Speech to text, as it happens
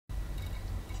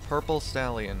Purple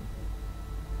Stallion.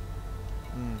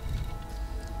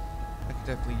 I could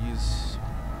definitely use a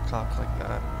cock like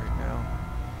that right now.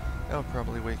 That'll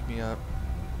probably wake me up.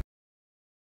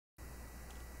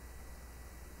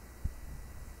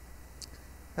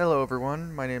 Hello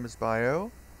everyone, my name is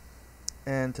Bio,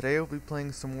 and today we'll be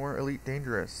playing some more Elite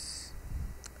Dangerous.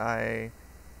 I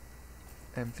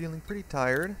am feeling pretty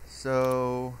tired,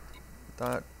 so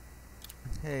thought,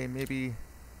 hey, maybe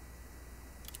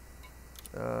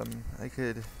I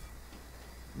could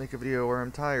make a video where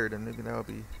I'm tired, and maybe that would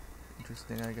be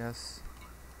interesting, I guess.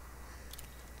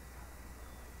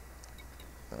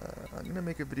 I'm gonna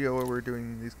make a video where we're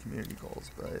doing these community goals,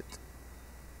 but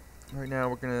right now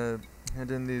we're gonna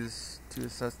hand in these 2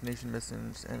 assassination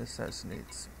missions and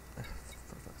assassinate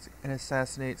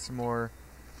some more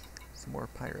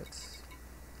pirates.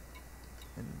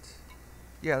 And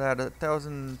yeah, that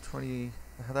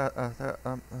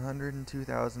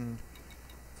 102,000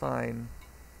 fine.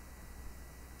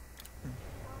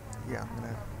 Yeah, I'm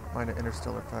gonna find an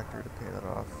interstellar factory to pay that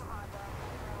off.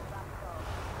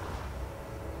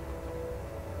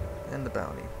 And the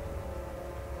bounty.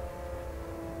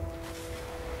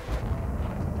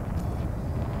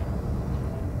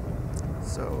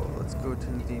 So let's go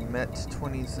to the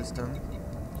MET-20 system,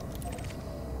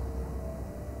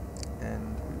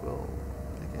 and we will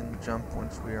begin the jump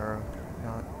once we are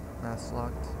not mass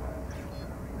locked.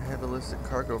 I have illicit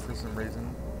cargo for some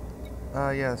reason.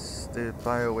 Yes, the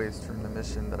bio waste from the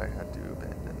mission that I had to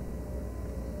abandon.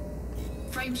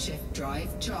 Frameshift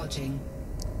drive charging.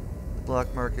 The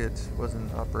black market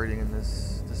wasn't operating in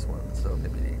this one, so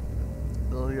maybe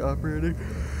they'll be operating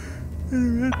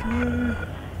in the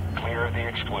Clear of the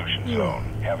exclusion zone.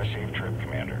 Have a safe trip,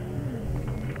 Commander.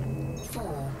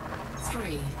 4,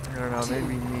 3. I don't know,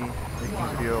 maybe me making a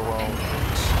video while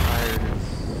engage. tired is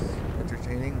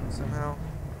entertaining somehow.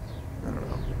 I don't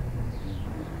know.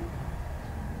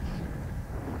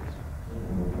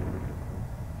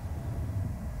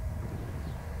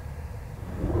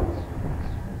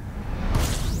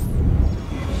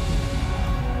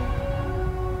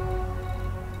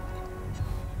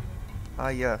 Ah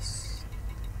yes,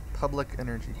 Public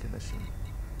Energy Commission.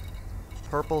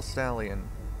 Purple Stallion.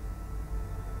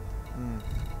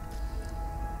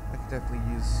 I could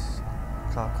definitely use a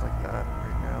cock like that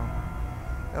right now.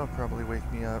 That'll probably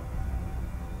wake me up.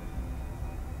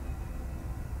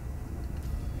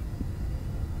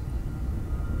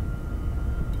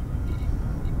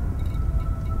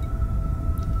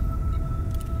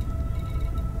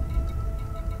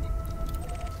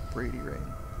 Brady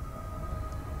Ring.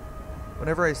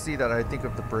 Whenever I see that, I think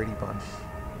of the Brady Bunch.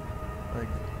 Like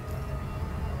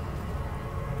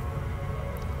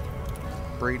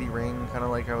Brady Ring, kind of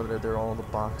like how they're all the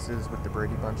boxes with the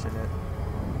Brady Bunch in it.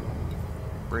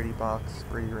 Brady Box,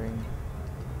 Brady Ring.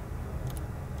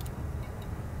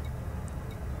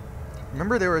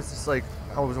 Remember there was this, like,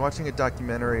 I was watching a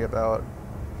documentary about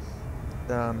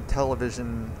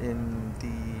television in the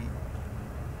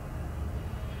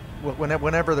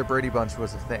whenever the Brady Bunch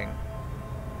was a thing.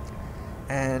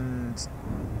 And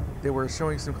they were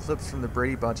showing some clips from the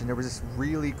Brady Bunch, and there was this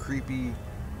really creepy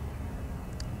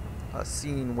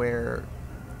scene where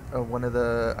one of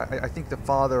the, I think the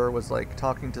father was like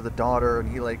talking to the daughter,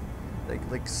 and he like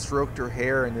stroked her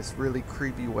hair in this really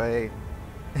creepy way,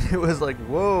 and it was like,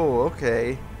 whoa,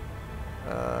 okay.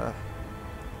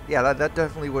 Yeah, that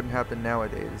definitely wouldn't happen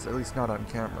nowadays, at least not on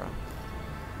camera.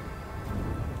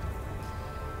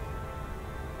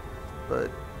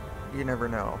 But you never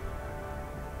know.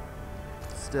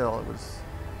 Still, it was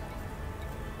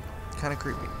kind of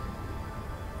creepy.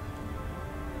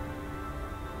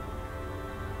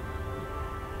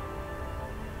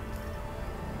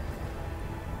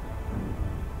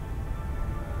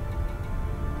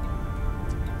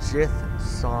 Jith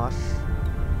Sosh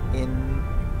in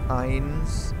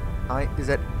Eins. Is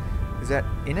that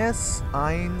Ines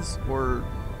Eins, or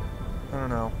I don't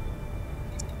know.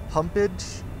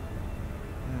 Humpage?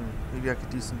 Maybe I could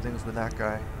do some things with that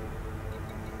guy.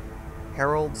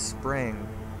 Harold Spring.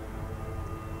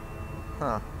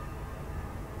 Huh.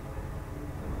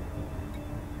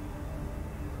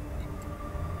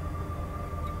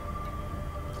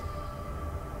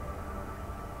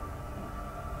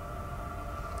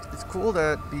 It's cool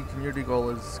that the community goal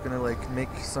is gonna like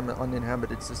make some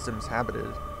uninhabited systems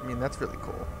habited. I mean, that's really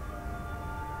cool.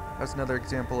 That's another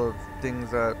example of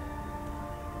things that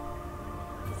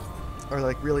are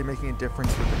like really making a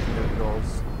difference with the community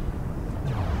goals.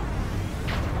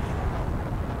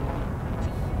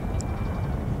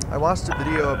 I watched a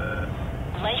video of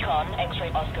Lakon,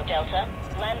 X-ray Oscar Delta.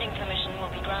 Landing permission will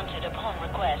be granted upon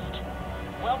request.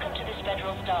 Welcome to this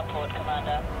Federal Starport,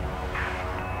 Commander.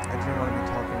 I didn't want to be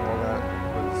talking while that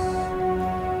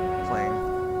was playing.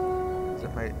 'Cause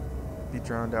it might be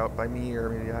drowned out by me, or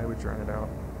maybe I would drown it out.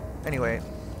 Anyway,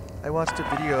 I watched a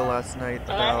video last night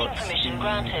about Landing permission the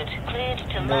granted. Cleared to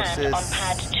land on pad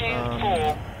Gnosis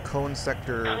 2-4. Cone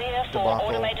Sector Clear for debacle,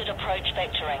 automated approach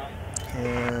vectoring.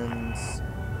 and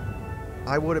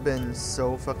I would have been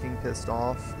so fucking pissed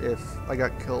off if I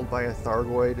got killed by a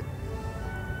Thargoid,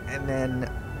 and then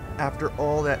after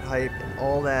all that hype and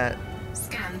all that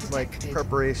Scan like detected.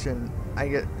 preparation, I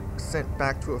get sent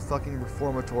back to a fucking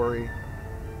reformatory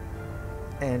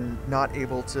and not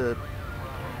able to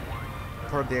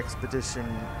part of the expedition.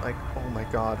 Like, oh my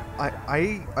god,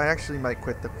 I actually might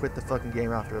quit the fucking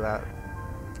game after that,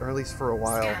 or at least for a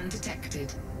while. Scan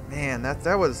detected. Man,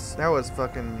 that was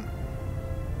fucking,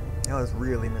 that was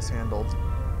really mishandled.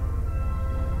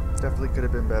 Definitely could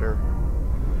have been better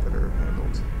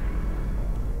handled.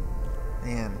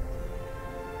 Man.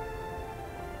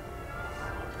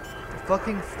 The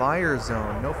fucking fire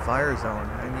zone. No fire zone.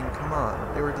 I mean, come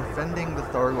on. They were defending the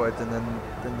Thargoids, and then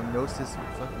the Gnosis would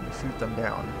fucking shoot them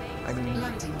down. I mean,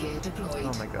 Landing gear deployed.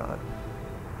 oh my god.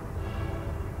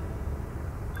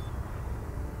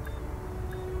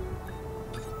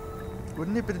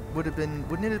 Wouldn't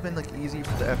it have been like easy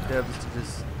for the FDevs to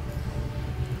just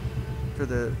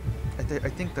I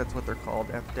think that's what they're called,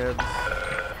 FDevs.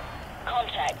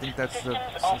 Contact. I think that's the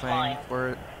Systems slang offline. for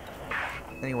it.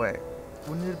 Anyway,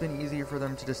 wouldn't it have been easier for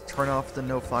them to just turn off the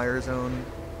no fire zone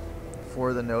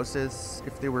for the Gnosis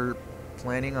if they were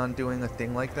planning on doing a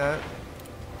thing like that?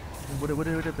 Would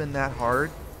it have been that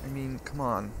hard? I mean, come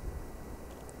on.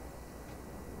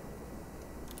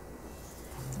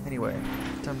 Anyway,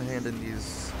 time to hand in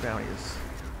these bounties.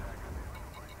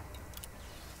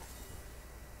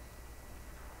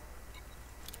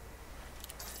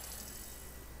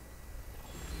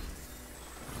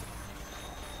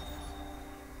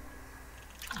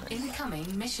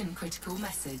 Incoming mission critical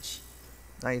message.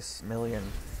 Nice, million.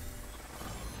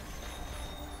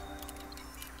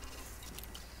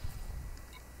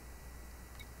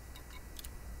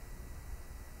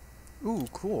 Ooh,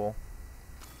 cool.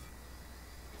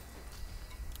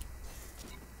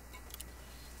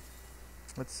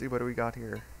 Let's see, what do we got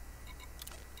here?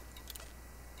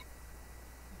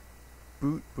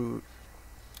 Boot.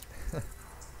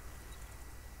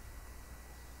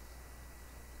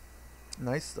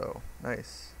 Nice though,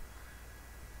 nice.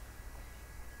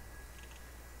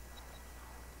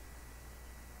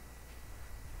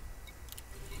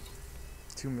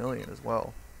 $2 million as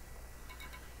well.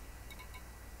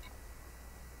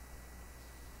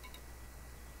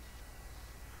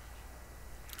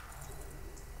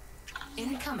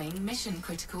 Incoming mission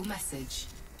critical message.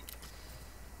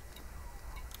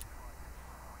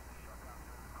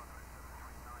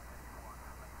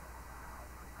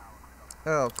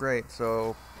 Oh, great,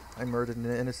 so I murdered an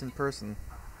innocent person.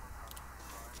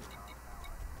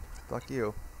 Fuck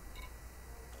you.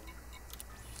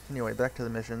 Anyway, back to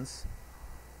the missions.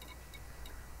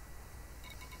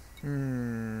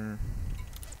 I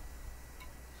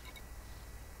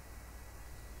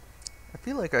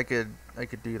feel like I could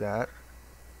do that.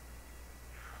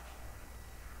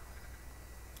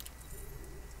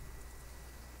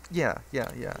 Yeah.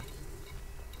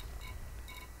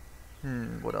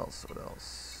 What else?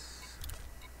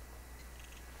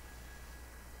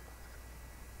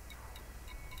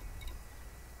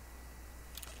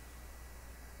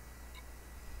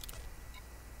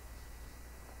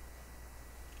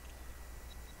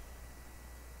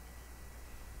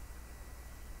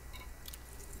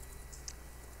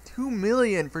 $2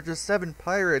 million for just 7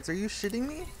 pirates. Are you shitting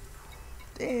me?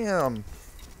 Damn.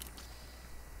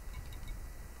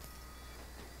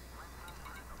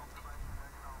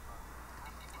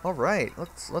 All right,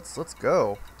 let's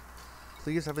go.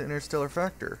 Please have an interstellar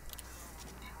factor.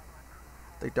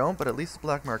 They don't, but at least the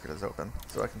black market is open,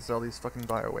 so I can sell these fucking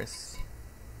bio wastes.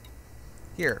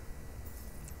 Here,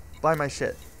 buy my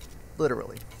shit,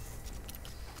 literally.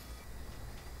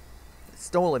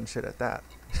 Stolen shit at that.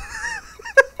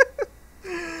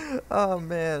 Oh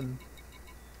man.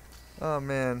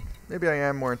 Maybe I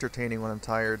am more entertaining when I'm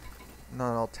tired,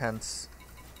 not all tense.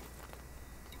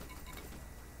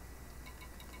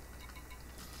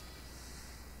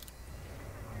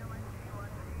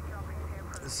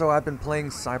 So I've been playing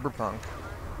Cyberpunk.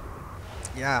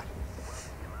 Yeah.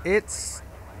 It's...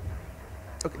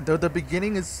 okay, the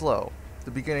beginning is slow.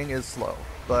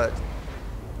 But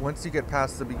once you get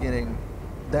past the beginning,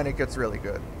 then it gets really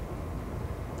good.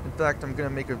 In fact, I'm going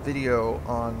to make a video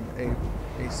on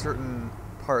a certain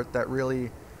part that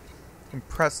really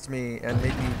impressed me and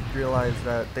made me realize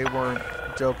that they weren't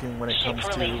joking when it Ship comes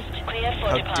to released. Clear for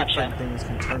how departure. different things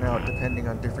can turn out depending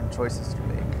on different choices you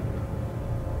make.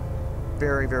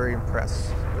 Very, very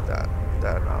impressed with that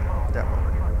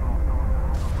moment.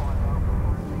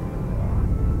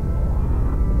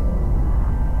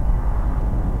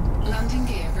 Landing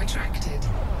gear retracted.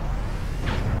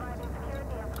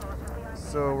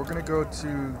 So we're gonna go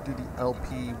to do the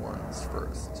LP ones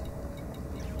first.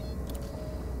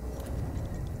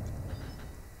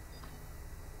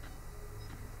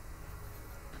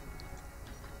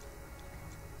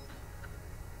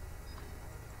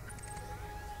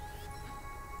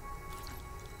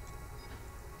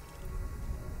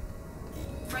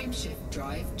 Frameshift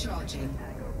drive charging.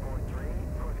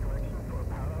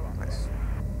 Nice.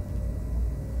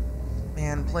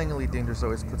 Man, playing Elite Dangerous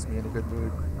always puts me in a good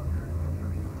mood.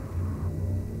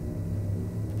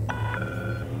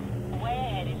 Way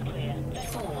ahead is clear.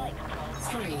 4, Flight control.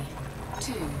 3,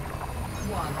 2,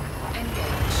 1.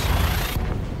 Engage.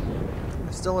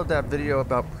 I still have that video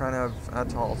about Pranav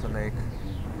Atoll to make.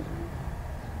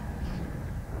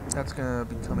 That's gonna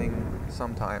be coming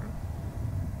sometime.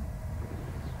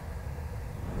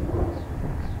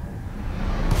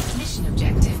 Mission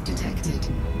objective detected.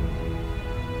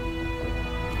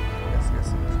 Yes,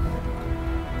 yes.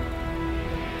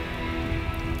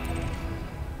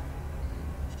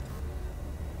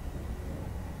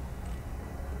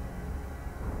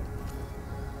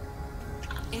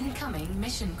 Incoming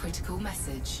mission critical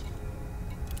message.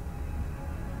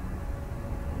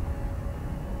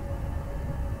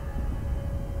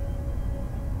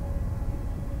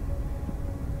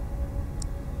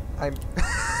 I'm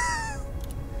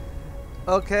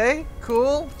okay,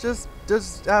 cool. Just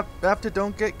have to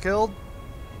don't get killed.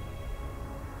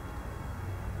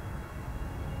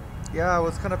 Yeah, I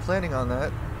was kind of planning on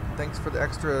that. Thanks for the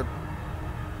extra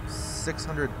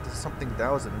 600 something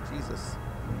thousand. Jesus.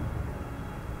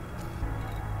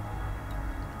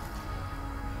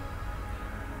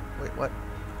 Wait, what?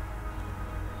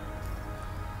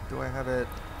 Do I have it?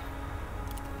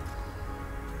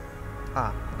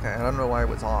 Ah, okay. I don't know why it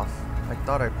was off. I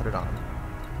thought I put it on.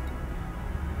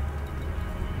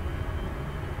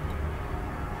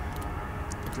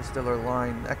 Interstellar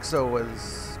Line. EXO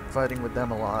was fighting with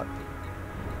them a lot.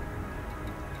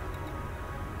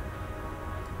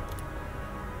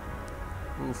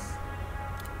 Oof.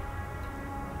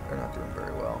 They're not doing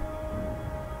very well.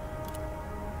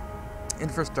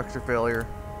 Infrastructure failure.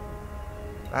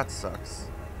 That sucks.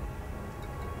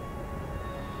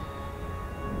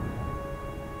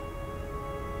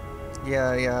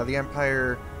 Yeah, the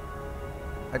Empire...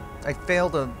 I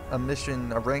failed a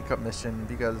mission, a rank up mission,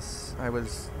 because I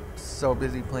was so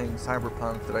busy playing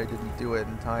Cyberpunk that I didn't do it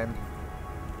in time.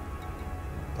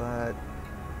 But...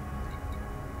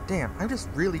 damn, I'm just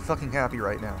really fucking happy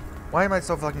right now. Why am I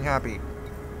so fucking happy?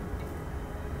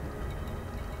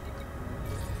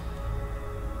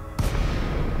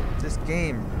 This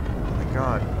game. Oh my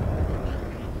god.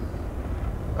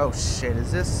 Oh shit,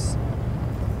 is this...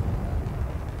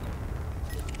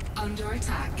 Under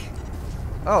attack.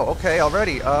 oh, okay,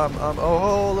 already.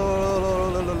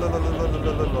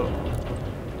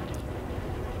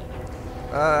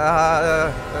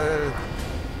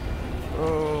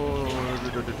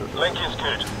 Link is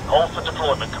good. Hold for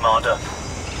deployment, Commander.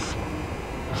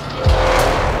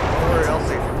 Don't worry, I'll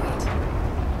save you.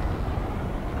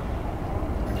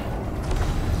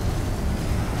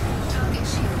 Target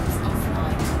shields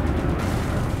offline.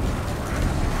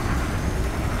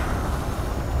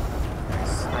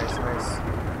 Nice.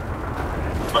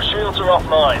 My shields are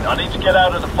offline. I need to get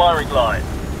out of the firing line.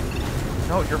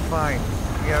 No, you're fine.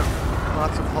 We have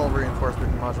lots of hull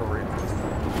reinforcement and module reinforcement.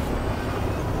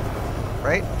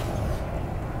 Right?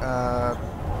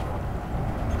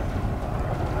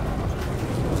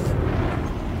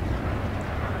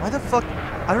 Why the fuck?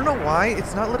 I don't know why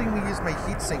it's not letting me use my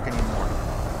heatsink anymore.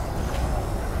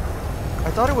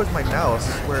 I thought it was my mouse,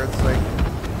 where it's like...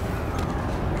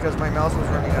 because my mouse was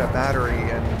running out of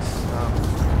battery and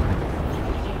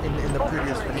in the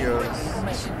previous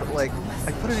videos, but like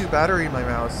I put a new battery in my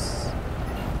mouse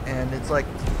and it's like,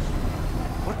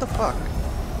 what the fuck?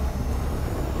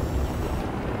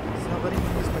 It's not letting me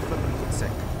use my fucking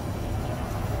heatsink.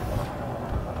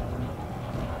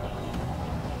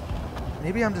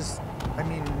 Maybe I'm just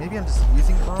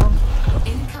using it wrong.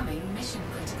 Incoming mission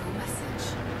critical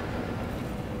message.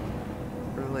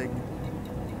 Or like,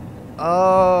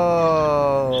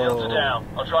 oh. Shields are down.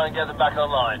 I'll try and get them back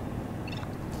online.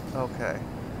 Okay.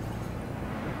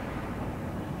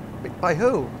 Wait, by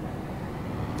who?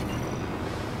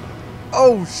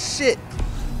 Oh shit!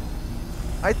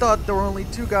 I thought there were only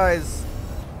two guys.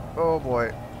 Oh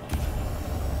boy.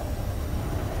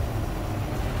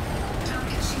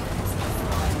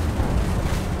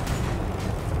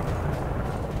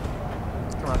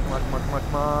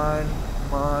 Come on,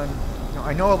 come on. No,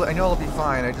 I know I'll be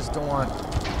fine. I just don't want.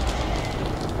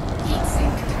 Heat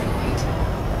sink deployed.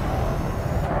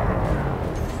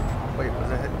 Wait,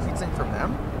 was it heatsink from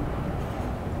them?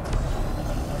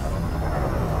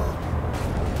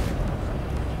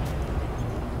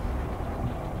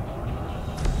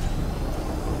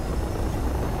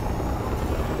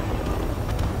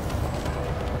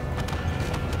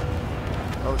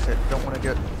 Oh shit! Don't want to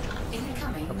get.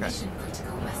 Incoming Okay. mission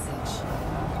critical message.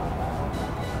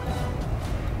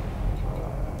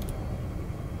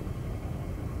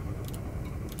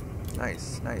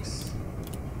 Nice, nice.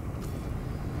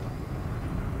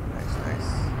 Nice, nice.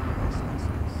 Nice, nice,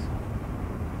 nice.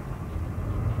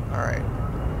 Alright.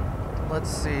 Let's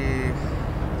see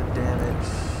the damage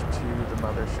to the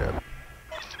mothership.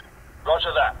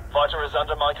 Roger that. Fighter is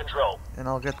under my control. And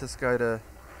I'll get this guy to,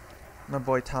 my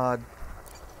boy Todd,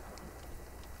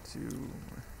 to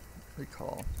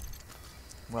recall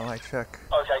while I check.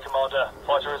 Okay, Commander.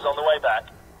 Fighter is on the way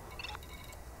back.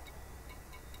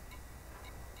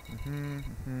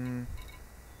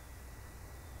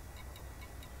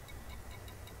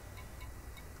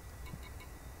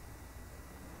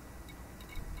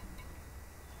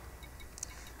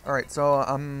 Alright, so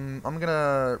I'm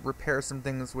gonna repair some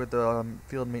things with the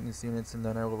field maintenance units, and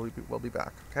then we'll be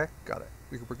back. Okay, got it.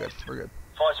 We're good. We're good.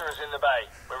 Fighter is in the bay.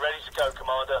 We're ready to go,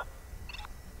 Commander.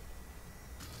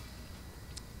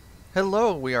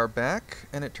 Hello, we are back,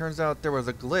 and it turns out there was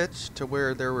a glitch to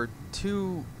where there were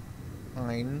 2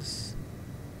 Eins.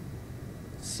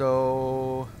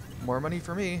 So, more money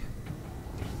for me.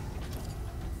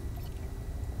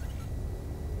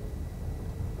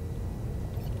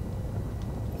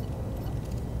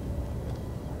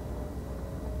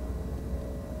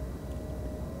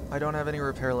 I don't have any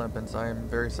repair limpets, I am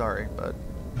very sorry, but...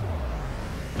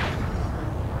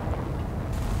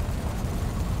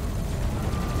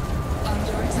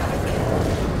 Under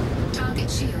attack. Target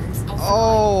shields offline.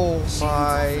 Oh Shields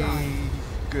my offline.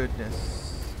 goodness.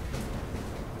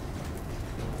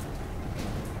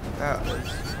 That was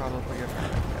probably a...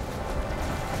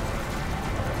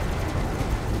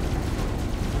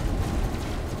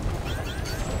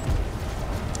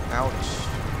 Ouch.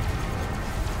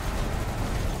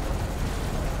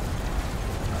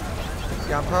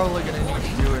 Yeah, I'm probably gonna need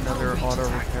to do another auto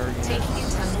repair unit Taking internal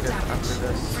skip damage. after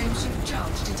this. Frameshift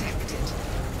charge detected.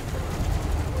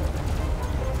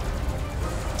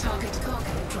 Target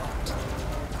cargo dropped.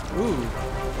 Ooh,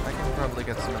 I can probably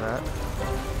get some of that.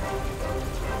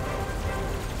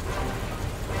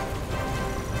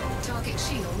 Target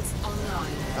shields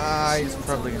online. Ah, he's Shields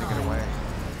probably gonna get online. away.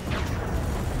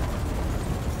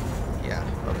 Yeah,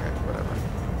 okay, whatever.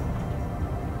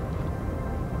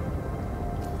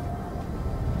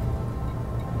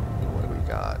 What do we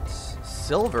got?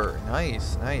 Silver,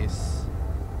 nice, nice.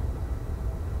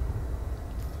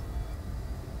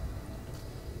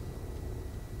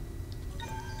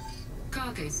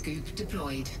 Cargo scoop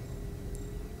deployed.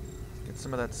 Get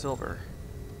some of that silver.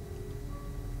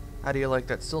 How do you like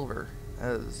that silver,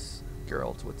 as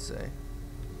Geralt would say?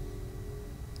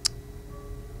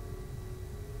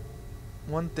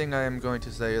 One thing I am going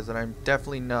to say is that I'm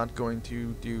definitely not going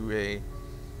to do a...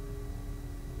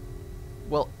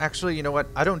 Well, actually, you know what?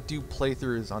 I don't do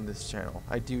playthroughs on this channel.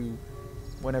 I do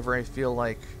whenever I feel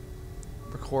like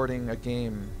recording a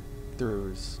game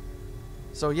throughs.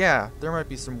 So yeah, there might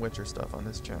be some Witcher stuff on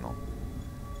this channel.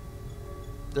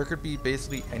 There could be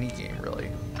basically any game, really.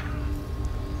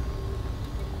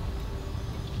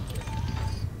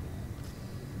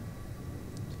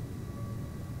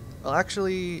 Well,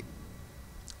 actually,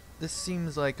 this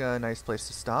seems like a nice place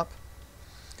to stop.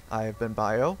 I have been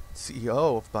Bio,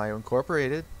 CEO of Bio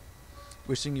Incorporated,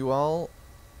 wishing you all...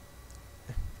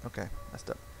 Okay, messed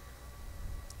up.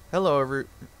 Hello,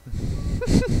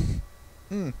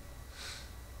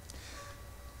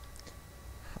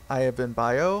 I have been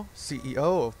Bio,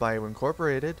 CEO of Bio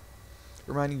Incorporated,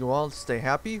 reminding you all to stay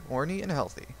happy, horny, and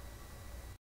healthy.